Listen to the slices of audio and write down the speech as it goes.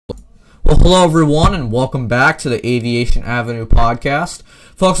Well, hello everyone, and welcome back to the Aviation Avenue podcast.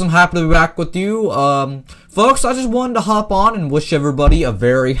 Folks, I'm happy to be back with you. Folks, I just wanted to hop on and wish everybody a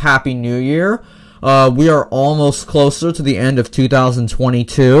very happy new year. We are almost closer to the end of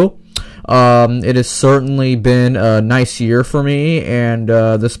 2022. It has certainly been a nice year for me and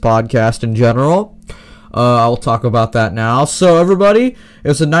this podcast in general. I'll talk about that now. So, everybody, it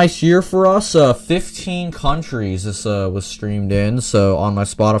was a nice year for us. 15 countries this was streamed in, so on my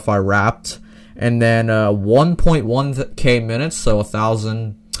Spotify Wrapped. And then 1.1k minutes, so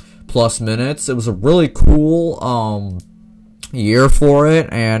 1,000 plus minutes. It was a really cool year for it,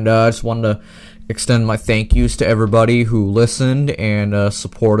 and I just wanted to extend my thank yous to everybody who listened and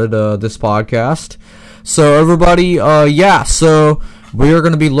supported this podcast. So, everybody, so we are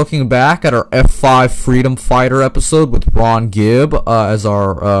going to be looking back at our F5 Freedom Fighter episode with Ron Gibb as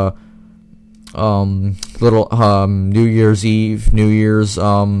our little New Year's Eve, New Year's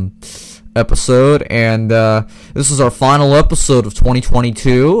episode, and this is our final episode of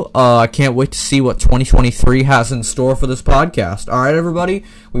 2022. I can't wait to see what 2023 has in store for this podcast. All right, everybody,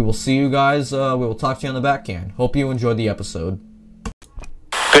 we will see you guys. We will talk to you on the back end. Hope you enjoyed the episode.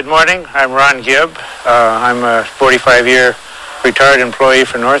 Good morning. I'm Ron Gibb. I'm a 45-year retired employee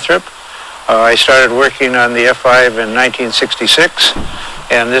for Northrop. I started working on the F5 in 1966,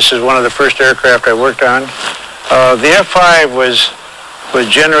 and this is one of the first aircraft I worked on. The F5 was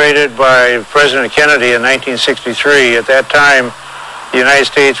generated by President Kennedy in 1963. At that time, the United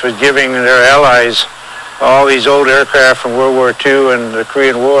States was giving their allies all these old aircraft from World War II and the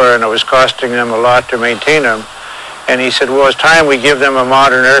Korean War, and it was costing them a lot to maintain them. And he said, well, it's time we give them a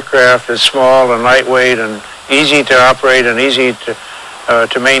modern aircraft that's small and lightweight and easy to operate and easy to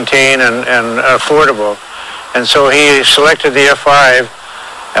maintain and affordable. And so he selected the F5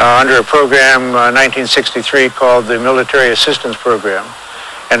 under a program 1963 called the Military Assistance Program.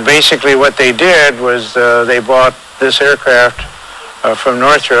 And basically what they did was they bought this aircraft from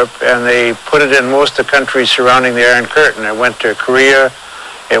Northrop, and they put it in most of the countries surrounding the Iron Curtain. It went to Korea,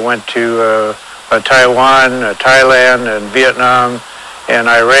 it went to Taiwan, Thailand, and Vietnam, and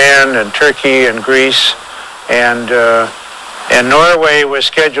Iran, and Turkey, and Greece. And Norway was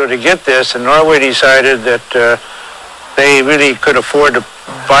scheduled to get this, and Norway decided that they really could afford to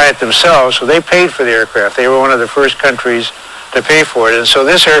buy it themselves, so they paid for the aircraft. They were one of the first countries to pay for it. And so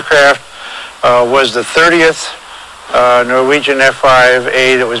this aircraft was the 30th Norwegian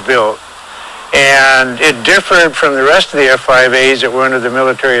F5A that was built. And it differed from the rest of the F5As that were under the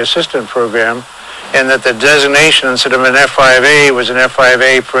Military Assistance Program, in that the designation instead of an F5A was an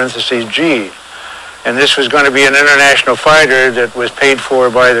F5A parentheses G. And this was going to be an international fighter that was paid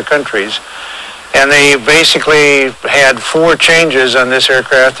for by the countries. And they basically had 4 changes on this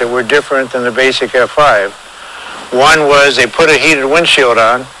aircraft that were different than the basic F5. One was they put a heated windshield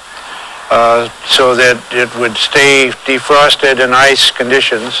on so that it would stay defrosted in ice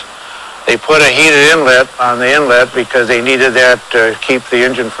conditions. They put a heated inlet on the inlet because they needed that to keep the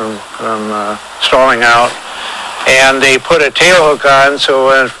engine from stalling out. And they put a tail hook on, so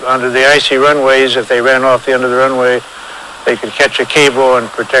under the icy runways, if they ran off the end of the runway, they could catch a cable and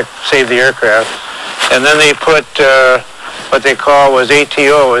save the aircraft. And then they put what they call was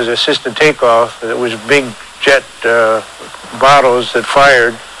ATO, as assisted takeoff. It was big jet bottles that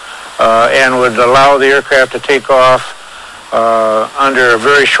fired and would allow the aircraft to take off under a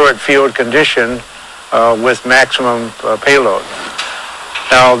very short field condition with maximum payload.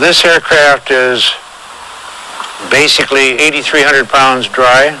 Now, this aircraft is basically 8,300 pounds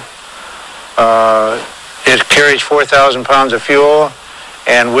dry. It carries 4,000 pounds of fuel,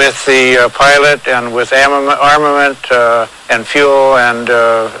 and with the pilot and with armament and fuel and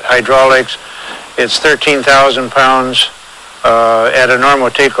hydraulics, it's 13,000 pounds at a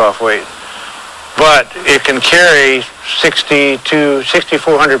normal takeoff weight. But it can carry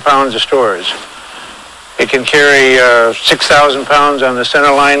 6,400 pounds of stores. It can carry 6,000 pounds on the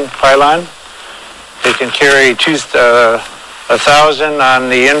centerline pylon. It can carry 1,000 on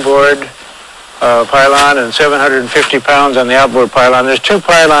the inboard pylon and 750 pounds on the outboard pylon. There's 2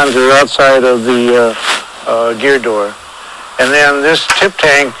 pylons that are outside of the gear door. And then this tip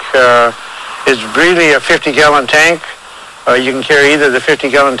tank is really a 50-gallon tank. You can carry either the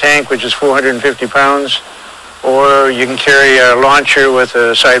 50-gallon tank, which is 450 pounds, or you can carry a launcher with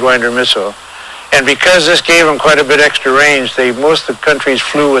a Sidewinder missile. And because this gave them quite a bit extra range, most of the countries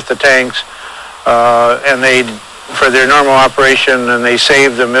flew with the tanks, and for their normal operation, and they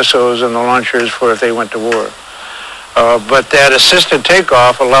saved the missiles and the launchers for if they went to war. But that assisted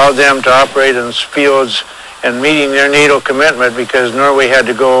takeoff allowed them to operate in fields and meeting their NATO commitment, because Norway had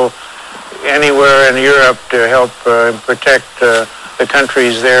to go anywhere in Europe to help protect the the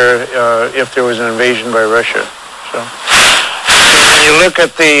countries there if there was an invasion by Russia. So when you look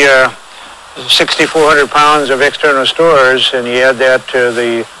at the 6,400 pounds of external stores, and you add that to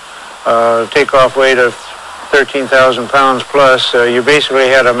the takeoff weight of 13,000 pounds plus, you basically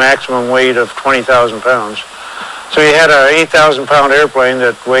had a maximum weight of 20,000 pounds. So you had an 8,000 pound airplane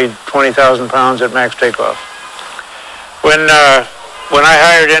that weighed 20,000 pounds at max takeoff. When I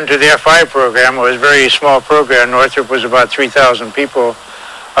hired into the F-5 program, it was a very small program. Northrop was about 3,000 people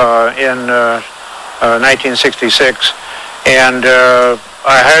in 1966. And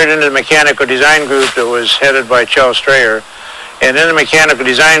I hired into the mechanical design group that was headed by Charles Strayer. And in the mechanical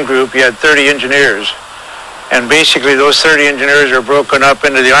design group, you had 30 engineers. And basically those 30 engineers are broken up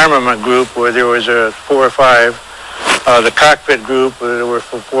into the armament group, where there was 4 or 5, the cockpit group, where there were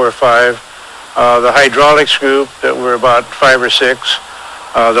 4 or 5, the hydraulics group that were about 5 or 6,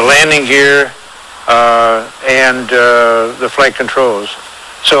 the landing gear, and the flight controls.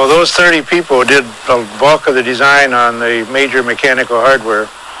 So those 30 people did the bulk of the design on the major mechanical hardware.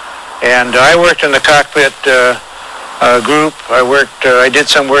 And I worked in the cockpit group. I did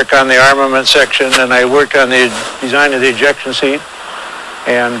some work on the armament section, and I worked on the design of the ejection seat.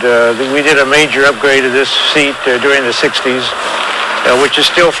 And we did a major upgrade of this seat during the 60s, which is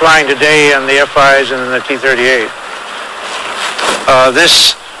still flying today on the F-5s and the T-38.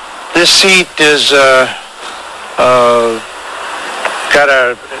 This seat is got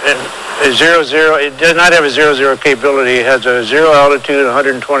a 0-0. It does not have a 0-0 capability. It has a 0 altitude,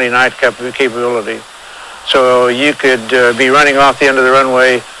 120 knot capability. So you could be running off the end of the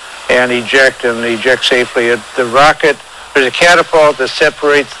runway and eject safely. The rocket, there's a catapult that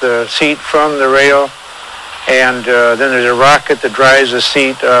separates the seat from the rail, and then there's a rocket that drives the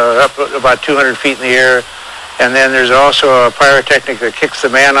seat up about 200 feet in the air, and then there's also a pyrotechnic that kicks the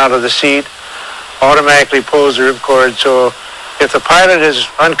man out of the seat, automatically pulls the ripcord. So if the pilot is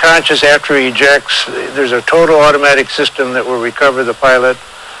unconscious after he ejects, there's a total automatic system that will recover the pilot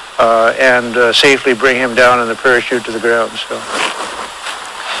and safely bring him down in the parachute to the ground. So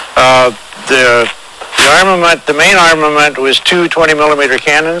the armament, the main armament, was 2 20-millimeter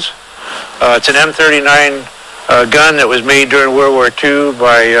cannons. It's an M39 gun that was made during World War II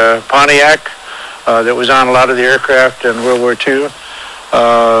by Pontiac, that was on a lot of the aircraft in World War II.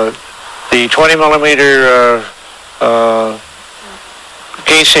 The 20-millimeter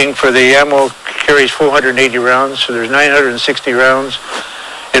casing for the ammo carries 480 rounds, so there's 960 rounds.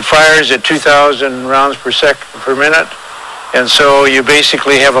 It fires at 2,000 rounds per minute, and so you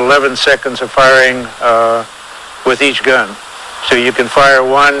basically have 11 seconds of firing with each gun. So you can fire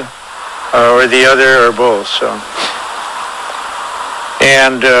one or the other or both. So,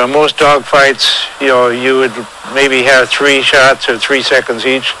 and most dogfights, you would maybe have 3 shots or 3 seconds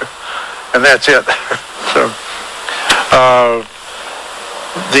each, and that's it. So,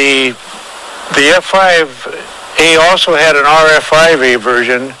 the F-5A also had an RF-5A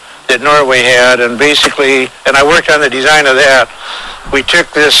version that Norway had, and basically, and I worked on the design of that. We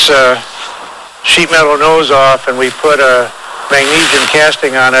took this sheet metal nose off and we put a magnesium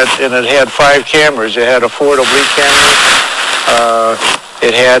casting on it, and it had 5 cameras. It had a forward oblique camera,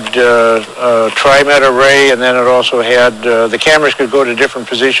 it had a tri-med array, and then it also had, the cameras could go to different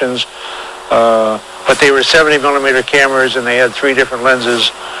positions, but they were 70-millimeter cameras, and they had 3 different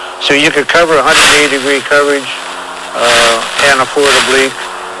lenses. So you could cover 180-degree coverage and a forward oblique,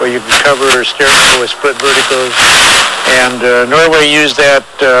 or you could cover stereo with split verticals. And Norway used that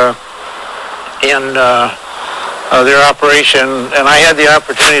in their operation, and I had the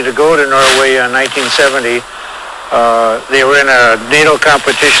opportunity to go to Norway in 1970. They were in a NATO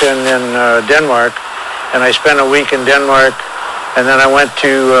competition in Denmark, and I spent a week in Denmark, and then I went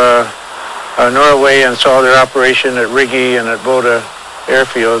to Norway and saw their operation at Rygge and at Bodø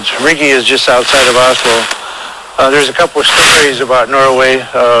airfields. Rygge is just outside of Oslo. There's a couple of stories about Norway.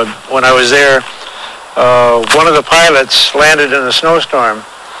 When I was there, one of the pilots landed in a snowstorm,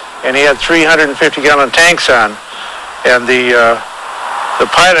 and he had 350-gallon tanks on. And the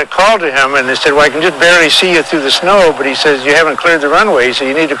pilot called to him, and they said, "Well, I can just barely see you through the snow," but he says, "You haven't cleared the runway." He said,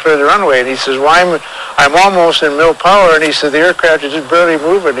 "You need to clear the runway." And he says, "Well, I'm almost in mill power." And he said, "The aircraft is just barely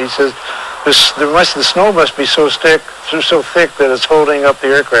moving." He says, the snow must be so thick that it's holding up the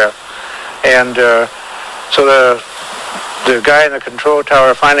aircraft. And so the guy in the control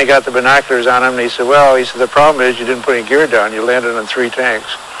tower finally got the binoculars on him, and he said, "The problem is you didn't put any gear down. You landed on 3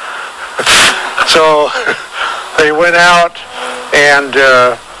 tanks." So they went out and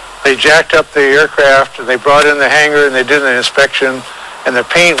they jacked up the aircraft, and they brought in the hangar, and they did an inspection, and the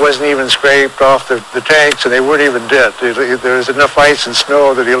paint wasn't even scraped off the tanks, and they weren't even dead. There was enough ice and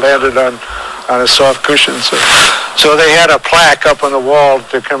snow that he landed on on a soft cushion. So they had a plaque up on the wall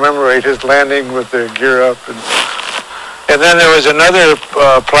to commemorate his landing with the gear up. And then there was another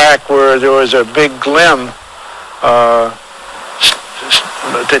plaque where there was a big limb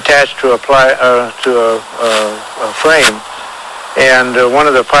attached to a frame. And one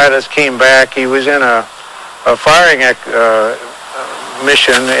of the pilots came back. He was in a firing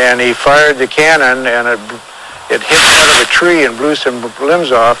mission, and he fired the cannon, and it hit out of a tree and blew some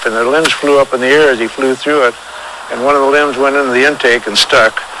limbs off, and the limbs flew up in the air as he flew through it, and one of the limbs went into the intake and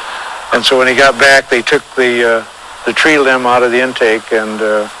stuck. And so when he got back, they took the tree limb out of the intake and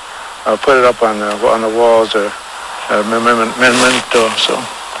put it up on the walls, a memento. So.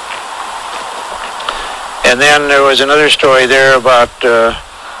 And then there was another story there about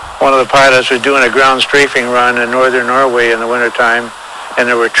one of the pilots was doing a ground strafing run in northern Norway in the wintertime, and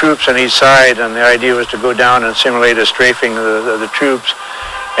there were troops on each side, and the idea was to go down and simulate a strafing of the troops.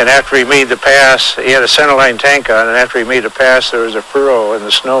 And after he made the pass, he had a centerline tank on, and after he made the pass, there was a furrow in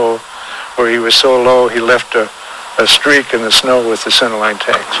the snow where he was so low he left a streak in the snow with the centerline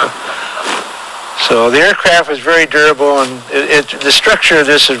tank. So the aircraft is very durable, and the structure of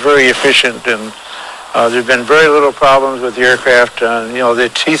this is very efficient, and there have been very little problems with the aircraft.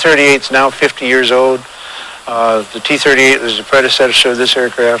 The T-38 is now 50 years old. The T-38 is the predecessor of this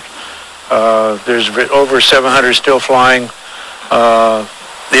aircraft. There's over 700 still flying.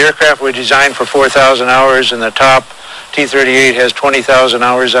 The aircraft was designed for 4,000 hours, and the top T-38 has 20,000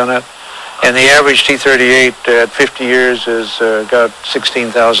 hours on it. And the average T-38 at 50 years has got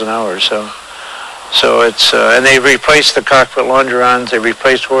 16,000 hours. So it's, and they replaced the cockpit longerons, they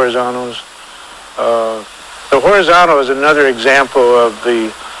replaced horizontals. The horizontal is another example of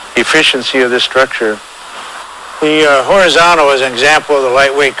the efficiency of this structure. The horizontal is an example of the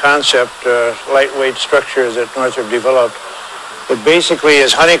lightweight concept, lightweight structure that Northrop developed. It basically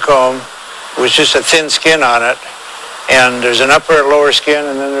is honeycomb with just a thin skin on it, and there's an upper and lower skin,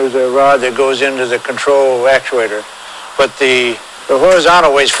 and then there's a rod that goes into the control actuator. But the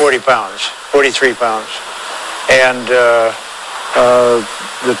horizontal weighs 40 pounds, 43 pounds. And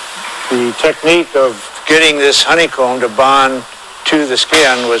the technique of getting this honeycomb to bond to the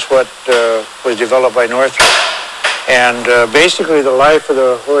skin was what was developed by Northrop. And basically the life of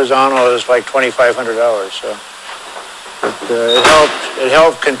the horizontal is like 2,500 hours. So it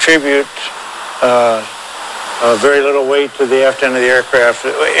helped contribute very little weight to the aft end of the aircraft.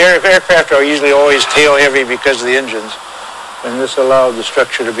 Aircraft are usually always tail heavy because of the engines, and this allowed the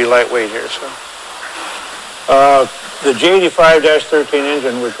structure to be lightweight here. So the J85-13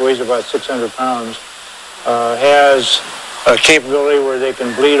 engine, which weighs about 600 pounds, has a capability where they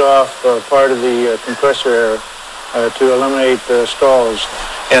can bleed off part of the compressor air to eliminate stalls.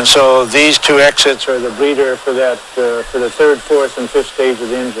 And so these two exits are the bleeder for that for the third, fourth, and fifth stage of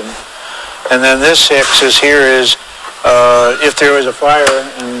the engine. And then this axis here is if there was a fire.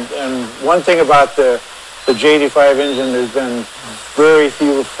 And one thing about the J85 engine, there's been very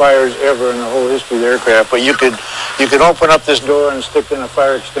few fires ever in the whole history of the aircraft. But you could open up this door and stick in a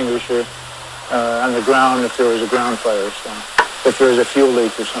fire extinguisher on the ground if there was a ground fire. So if there was a fuel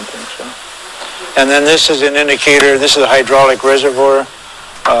leak or something. So. And then this is an indicator. This is a hydraulic reservoir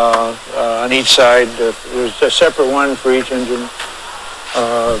on each side. There's a separate one for each engine.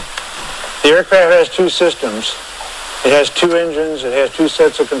 The aircraft has two systems. It has two engines. It has two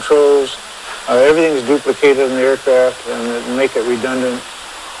sets of controls. Everything is duplicated in the aircraft and make it redundant.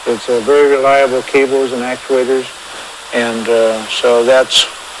 It's very reliable cables and actuators. And so that's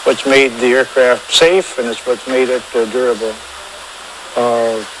what's made the aircraft safe, and it's what's made it durable.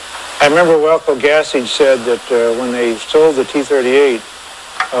 I remember Welko Gassage said that when they sold the T-38,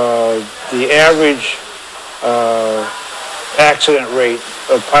 the average accident rate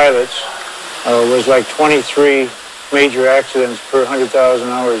of pilots was like 23 major accidents per 100,000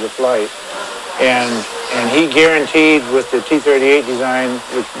 hours of flight. And he guaranteed with the T-38 design,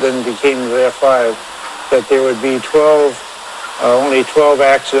 which then became the F-5, that there would be only 12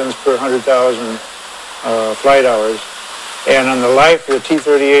 accidents per 100,000 flight hours. And on the life of the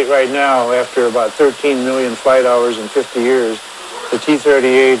T-38 right now, after about 13 million flight hours in 50 years, the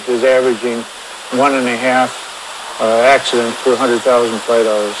T-38 is averaging 1.5 accidents per 100,000 flight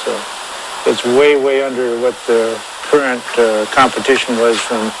hours. So it's way, way under what the current competition was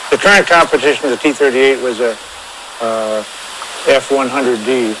from. The current competition of the T-38 was a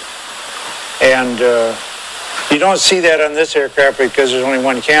F-100D. And you don't see that on this aircraft because there's only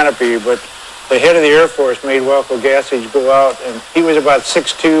one canopy, but the head of the Air Force made Welko Gassage go out, and he was about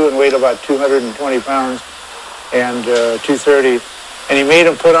 6'2" and weighed about 220 pounds and 230. And he made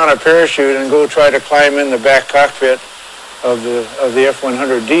him put on a parachute and go try to climb in the back cockpit. of the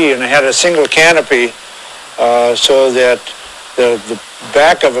F-100D, and it had a single canopy, so that the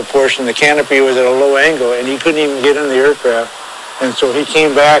back of a portion, the canopy was at a low angle, and he couldn't even get in the aircraft. And so he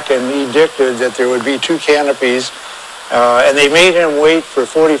came back and edicted that there would be 2 canopies, and they made him wait for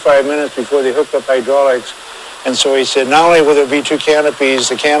 45 minutes before they hooked up hydraulics. And so he said, not only will there be 2 canopies,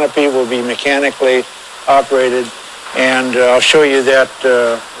 the canopy will be mechanically operated, and I'll show you that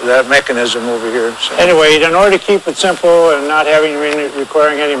mechanism over here. So anyway, in order to keep it simple and not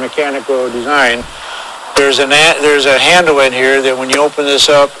requiring any mechanical design, there's a handle in here that when you open this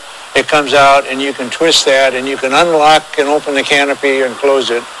up, it comes out, and you can twist that, and you can unlock and open the canopy and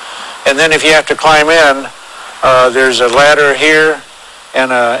close it. And then if you have to climb in, there's a ladder here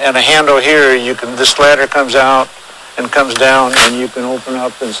and a handle here. This ladder comes out and comes down, and you can open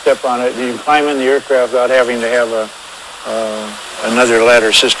up and step on it. You can climb in the aircraft without having to have another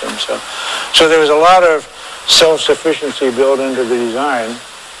ladder system. So there was a lot of self-sufficiency built into the design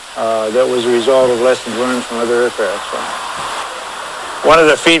that was a result of lessons learned from other aircraft. So one of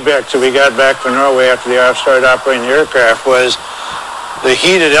the feedbacks that we got back from Norway after they started operating the aircraft was the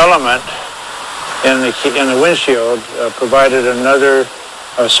heated element in the windshield provided another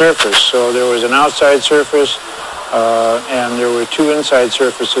surface. So there was an outside surface and there were 2 inside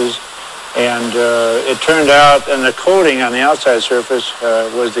surfaces, and it turned out, and the coating on the outside surface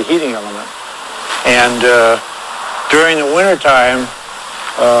was the heating element. And during the wintertime,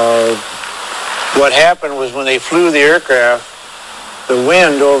 what happened was when they flew the aircraft, the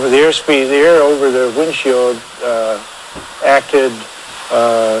wind over the airspeed, the air over the windshield acted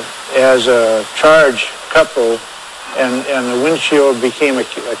as a charge couple, and the windshield became a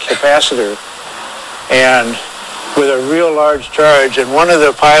capacitor, and with a real large charge. And one of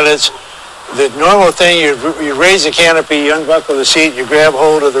the pilots, the normal thing, you raise the canopy, you unbuckle the seat, you grab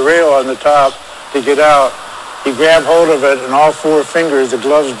hold of the rail on the top to get out. He grabbed hold of it, and all 4 fingers, the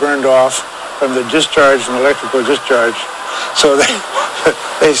gloves burned off from the discharge, from electrical discharge. So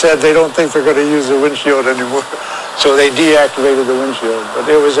they said they don't think they're going to use the windshield anymore. So they deactivated the windshield. But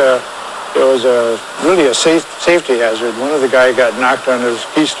it was really a safety hazard. One of the guys got knocked on his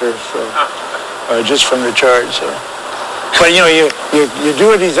keister, just from the charge. So. But you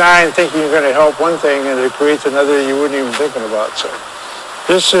do a design thinking you're going to help one thing, and it creates another you weren't even thinking about. So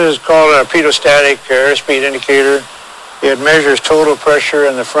this is called a pedostatic airspeed indicator. It measures total pressure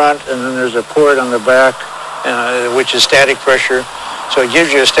in the front, and then there's a port on the back, which is static pressure. So it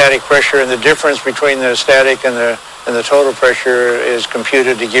gives you a static pressure, and the difference between the static and the total pressure is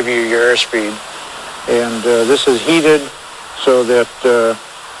computed to give you your airspeed. And this is heated so that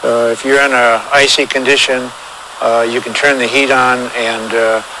if you're in an icy condition, you can turn the heat on,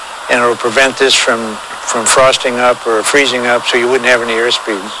 and it'll prevent this from frosting up or freezing up, so you wouldn't have any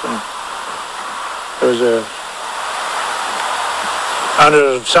airspeeds.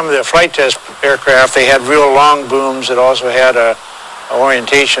 Under some of the flight test aircraft, they had real long booms that also had a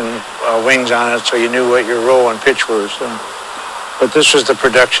orientation wings on it, so you knew what your roll and pitch were. So. But this was the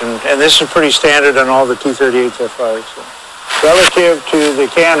production, and this is pretty standard on all the T-38s F5s. So. Relative to the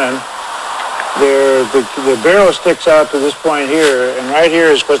cannon, the barrel sticks out to this point here, and right here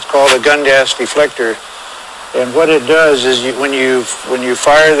is what's called a gun gas deflector. And what it does is when you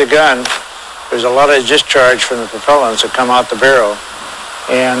fire the gun, there's a lot of discharge from the propellants that come out the barrel.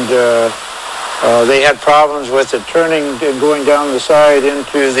 And they had problems with it turning and going down the side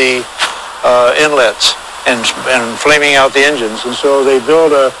into the inlets and flaming out the engines. And so they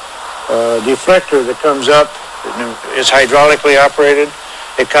built a deflector that comes up. It's hydraulically operated.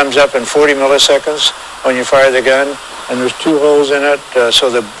 It comes up in 40 milliseconds when you fire the gun, and there's 2 holes in it, so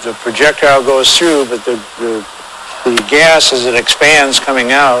the projectile goes through, but the gas, as it expands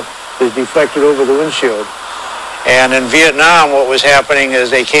coming out, is deflected over the windshield. And in Vietnam, what was happening is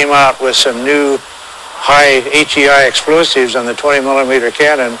they came out with some new high HEI explosives on the 20 millimeter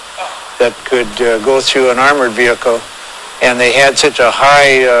cannon that could go through an armored vehicle, and they had such a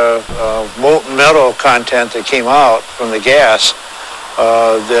high molten metal content that came out from the gas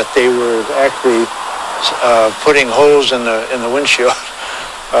that they were actually putting holes in the windshield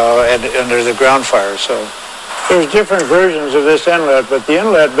and under the ground fire. So there's different versions of this inlet, but the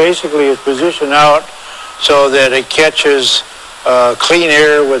inlet basically is positioned out so that it catches clean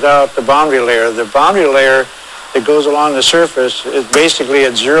air without the boundary layer. The boundary layer that goes along the surface is basically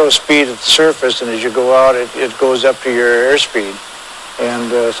at 0 speed at the surface, and as you go out, it goes up to your airspeed.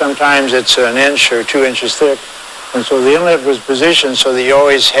 And sometimes it's an inch or 2 inches thick. And so the inlet was positioned so that you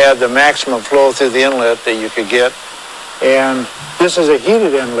always had the maximum flow through the inlet that you could get. And this is a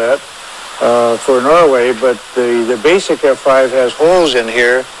heated inlet for Norway, but the basic F5 has holes in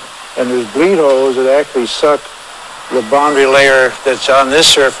here, and there's bleed holes that actually suck the boundary layer that's on this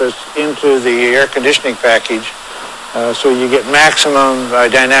surface into the air conditioning package, so you get maximum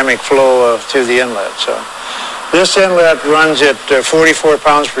dynamic flow through the inlet. So this inlet runs at 44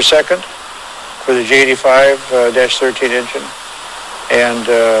 pounds per second for the J85-13 engine, and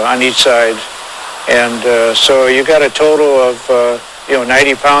on each side. And so you got a total of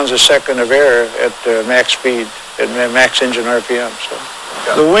 90 pounds a second of air at max speed, at max engine RPM. So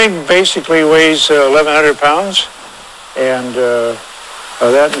the wing basically weighs 1,100 pounds, and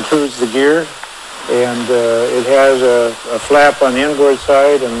that includes the gear. And it has a flap on the inboard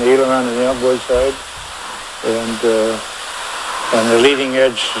side and the aileron on the outboard side, and the leading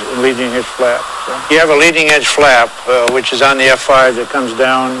edge flap. So you have a leading edge flap, which is on the F5 that comes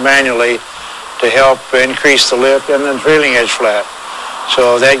down manually to help increase the lift, and then trailing edge flap.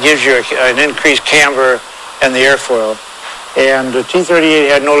 So that gives you an increased camber and the airfoil. And the T-38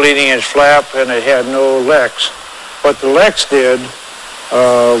 had no leading edge flap, and it had no Lex. What the Lex did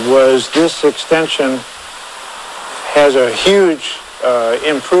was this extension has a huge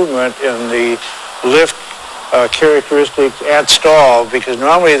improvement in the lift characteristics at stall, because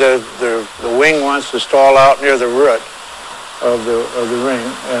normally the wing wants to stall out near the root of the ring,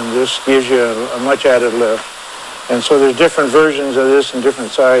 and this gives you a much added lift. And so there's different versions of this in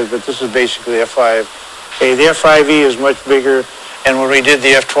different sizes, but this is basically F5. The F5E is much bigger, and when we did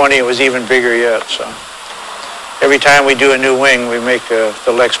the F20, it was even bigger yet. So every time we do a new wing, we make the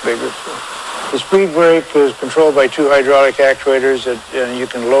Lex bigger. So the speed brake is controlled by two hydraulic actuators, and you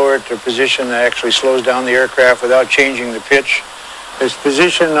can lower it to a position that actually slows down the aircraft without changing the pitch. It's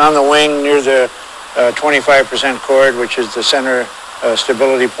positioned on the wing near the 25% chord, which is the center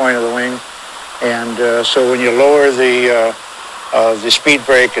stability point of the wing. And so when you lower the speed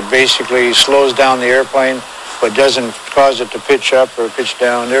brake, it basically slows down the airplane, but doesn't cause it to pitch up or pitch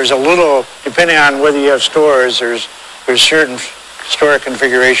down. There's a little, depending on whether you have stores, there's certain store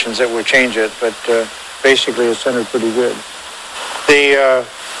configurations that will change it, but basically it's centered pretty good.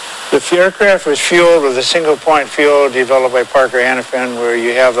 The aircraft was fueled with a single point fuel developed by Parker Hannifin, where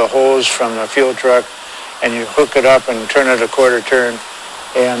you have the hose from the fuel truck and you hook it up and turn it a quarter turn,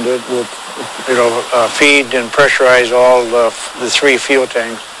 and it will feed and pressurize all the three fuel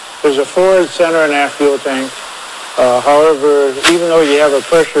tanks. There's a forward, center, and aft fuel tank. However, even though you have a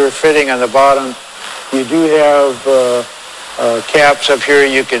pressure fitting on the bottom, you do have caps up here.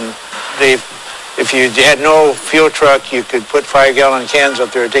 If you had no fuel truck, you could put 5-gallon cans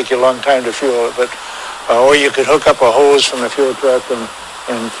up there. It'd take you a long time to fuel it, but or you could hook up a hose from the fuel truck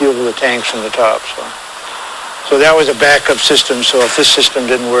and fuel the tanks from the top. So that was a backup system. So if this system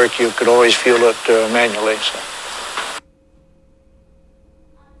didn't work, you could always fuel it manually. So.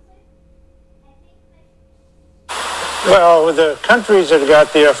 Well, the countries that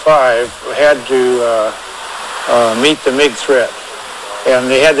got the F5 had to meet the MiG threat. And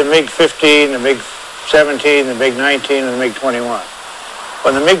they had the MiG-15, the MiG-17, the MiG-19, and the MiG-21.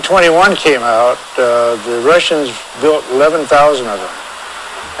 When the MiG-21 came out, the Russians built 11,000 of them.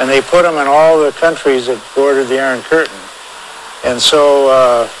 And they put them in all the countries that bordered the Iron Curtain. And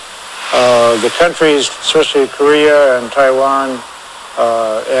so the countries, especially Korea and Taiwan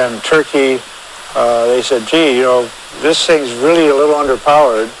and Turkey, they said, gee, this thing's really a little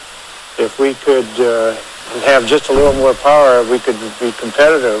underpowered. If we could have just a little more power, we could be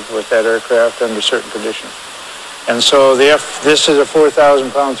competitive with that aircraft under certain conditions. And so this is a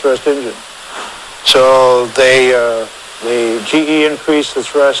 4,000-pound thrust engine. So GE increased the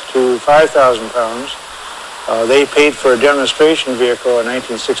thrust to 5,000 pounds. They paid for a demonstration vehicle in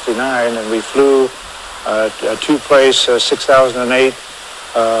 1969, and we flew a two-place 6008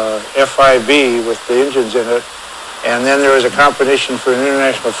 F5B with the engines in it. And then there was a competition for an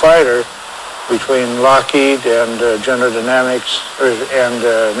international fighter between Lockheed and General Dynamics and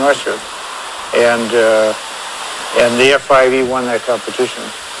Northrop. And the F5E won that competition.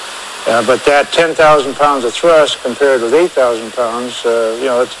 But that 10,000 pounds of thrust compared with 8,000 pounds,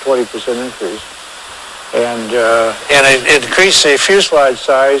 that's a 20% increase. And it increased the fuselage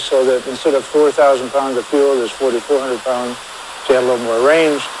size so that instead of 4,000 pounds of fuel, there's 4,400 pounds, so you had a little more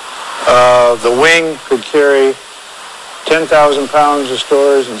range. The wing could carry 10,000 pounds of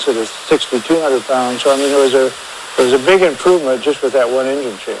stores instead of 6,200 pounds. So, I mean, there was a big improvement just with that one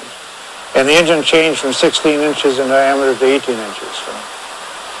engine change. And the engine changed from 16 inches in diameter to 18 inches. So.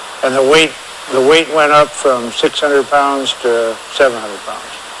 And the weight went up from 600 pounds to 700 pounds.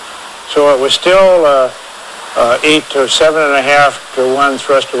 So it was still 8 to 7.5 to 1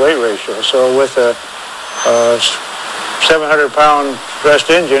 thrust to weight ratio. So with a 700-pound thrust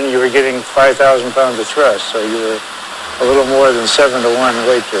engine, you were getting 5,000 pounds of thrust. So you were a little more than 7 to 1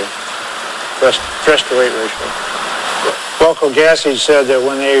 weight to thrust to weight ratio. Walco Gassage said that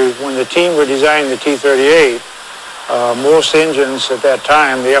when the team were designing the T-38, most engines at that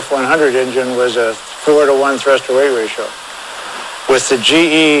time, the F-100 engine was a 4-to-1 thrust-to-weight ratio. With the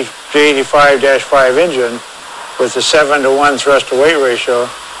GE J85-5 engine, with the 7-to-1 thrust-to-weight ratio,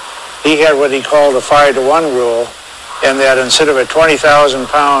 he had what he called the 5-to-1 rule, and that instead of a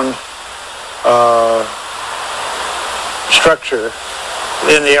 20,000-pound structure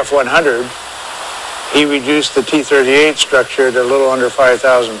in the F-100, he reduced the T-38 structure to a little under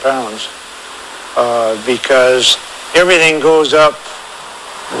 5,000 pounds because everything goes up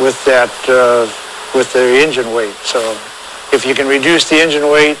with that with the engine weight. So if you can reduce the engine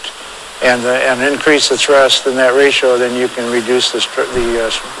weight and increase the thrust in that ratio, then you can reduce the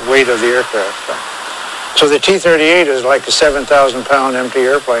weight of the aircraft. So the T-38 is like a 7,000-pound empty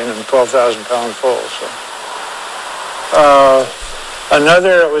airplane and 12,000-pound full. So.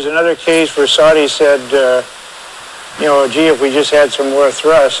 It was another case where Saudi said, gee, if we just had some more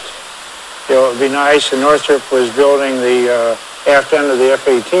thrust, it would be nice. And Northrop was building the aft end of the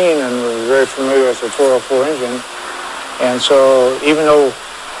F-18 and was very familiar with the 404 engine. And so even though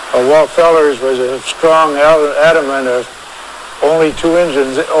Walt Fellers was a strong adamant of only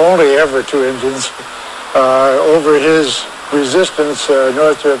ever two engines, over his resistance,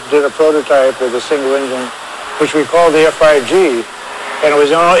 Northrop did a prototype with a single engine, which we called the F-5G. And it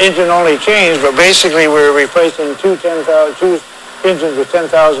was engine-only change, but basically we were replacing two engines with 10,000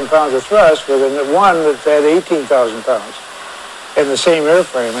 pounds of thrust with one that had 18,000 pounds in the same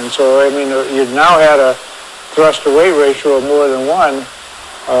airframe. And so, I mean, you now had a thrust-to-weight ratio of more than one,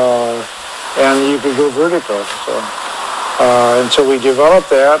 and you could go vertical. So, and so we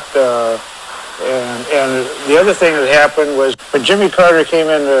developed that. And the other thing that happened was when Jimmy Carter came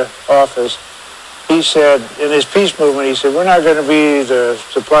into office, he said, in his peace movement, he said, we're not going to be the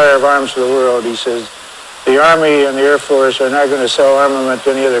supplier of arms to the world. He says, the Army and the Air Force are not going to sell armament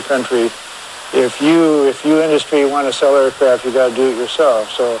to any other country. If you industry want to sell aircraft, you got to do it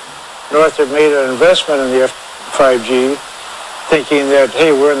yourself. So Northrop made an investment in the F-5G, thinking that,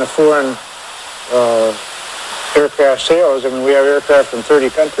 hey, we're in the foreign aircraft sales. I mean, we have aircraft from 30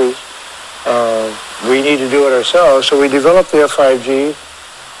 countries. We need to do it ourselves. So we developed the F-5G,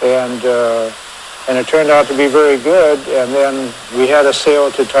 and it turned out to be very good. And then we had a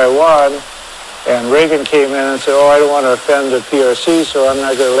sale to Taiwan, and Reagan came in and said, oh, I don't want to offend the PRC, so I'm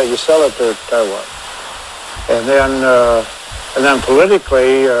not going to let you sell it to Taiwan. And then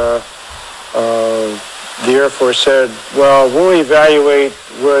politically, the Air Force said, well, we'll evaluate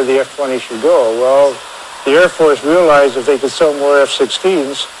where the F-20 should go. Well, the Air Force realized if they could sell more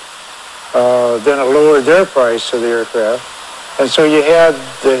F-16s, then it lowered their price of the aircraft. And so you had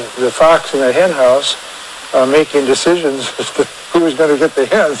the fox in the hen house making decisions as to who was going to get the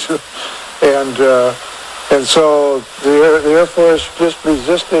hens. And so the Air Force just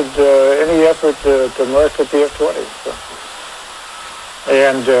resisted any effort to market the F-20. So.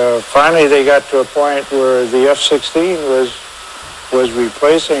 And finally they got to a point where the F-16 was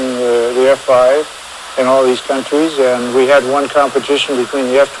replacing the F-5 in all these countries, and we had one competition between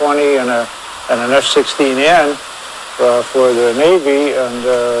the F-20 and an F-16N for the Navy, and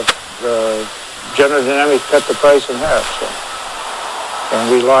General Dynamics cut the price in half. So. And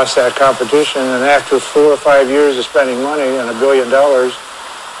we lost that competition, and after 4 or 5 years of spending money and $1 billion,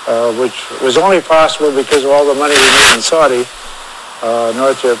 which was only possible because of all the money we made in Saudi,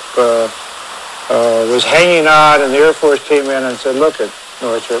 Northrop was hanging on, and the Air Force came in and said, look at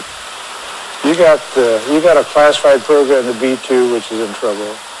Northrop, you got a classified program, the B-2, which is in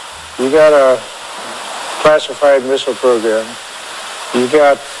trouble. You got a classified missile program. You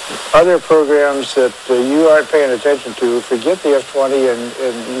got other programs that you aren't paying attention to. Forget the F-20,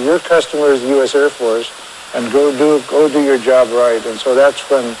 and your customer is the U.S. Air Force, and go do your job right. And so that's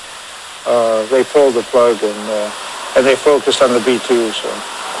when they pulled the plug, and they focused on the B-2. So,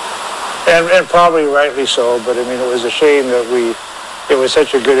 and probably rightly so. But I mean, it was a shame that it was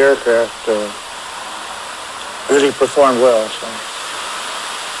such a good aircraft. Really performed well. So.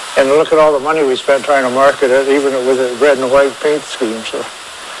 And look at all the money we spent trying to market it, even with a red and white paint scheme. So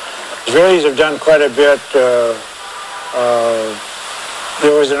Israelis have done quite a bit.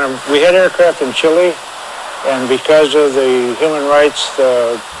 We had aircraft in Chile, and because of the human rights,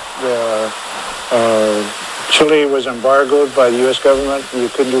 Chile was embargoed by the U.S. government. You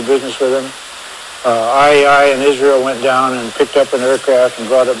couldn't do business with them. IAI in Israel went down and picked up an aircraft and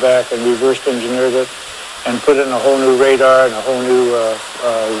brought it back and reverse engineered it, and put in a whole new radar and a whole new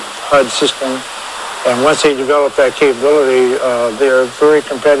HUD system. And once they developed that capability, they're very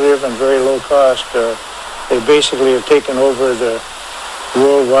competitive and very low cost. They basically have taken over the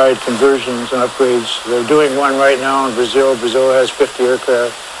worldwide conversions and upgrades. They're doing one right now in Brazil. Brazil has 50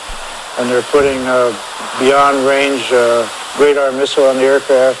 aircraft, and they're putting beyond range radar missile on the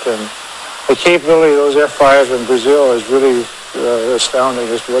aircraft, and the capability of those F-5s in Brazil is really astounding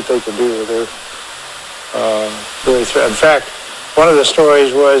as to what they can do with their really threat. In fact, one of the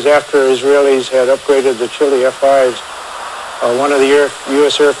stories was after Israelis had upgraded the Chile F-5s, one of the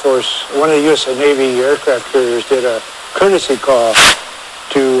U.S. Navy aircraft carriers did a courtesy call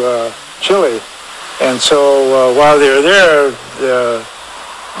to Chile, and so while they were there,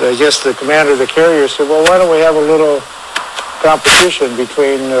 I guess the commander of the carrier said, "Well, why don't we have a little competition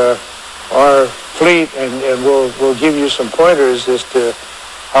between our fleet, and we'll give you some pointers as to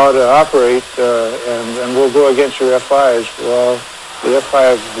how to operate, and we'll go against your F-5s." Well, the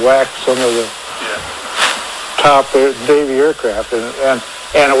F-5 whacked some of the top Navy aircraft, and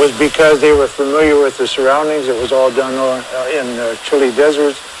it was because they were familiar with the surroundings. It was all done in Chile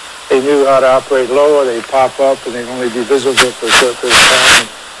deserts. They knew how to operate low. They'd pop up, and they'd only be visible for a short period of time.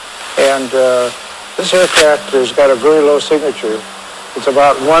 And this aircraft has got a very low signature. It's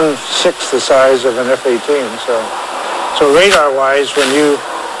about 1/6 the size of an F-18. So radar-wise, when you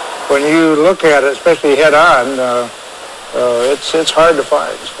look at it, especially head-on, it's hard to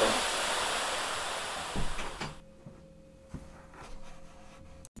find. So.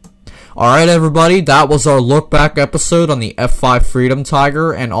 Alright everybody, that was our look back episode on the F-5 Freedom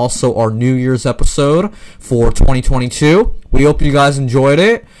Tiger, and also our New Year's episode for 2022. We hope you guys enjoyed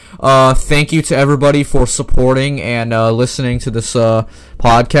it. Thank you to everybody for supporting and listening to this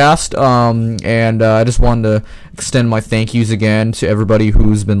podcast. And I just wanted to extend my thank yous again to everybody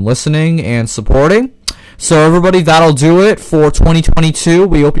who's been listening and supporting. So everybody, that'll do it for 2022.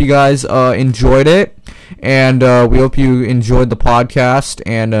 We hope you guys enjoyed it. And we hope you enjoyed the podcast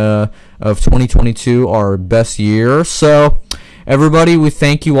and of 2022, our best year. So, everybody, we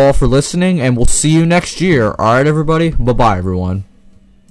thank you all for listening, and we'll see you next year. All right, everybody? Bye-bye, everyone.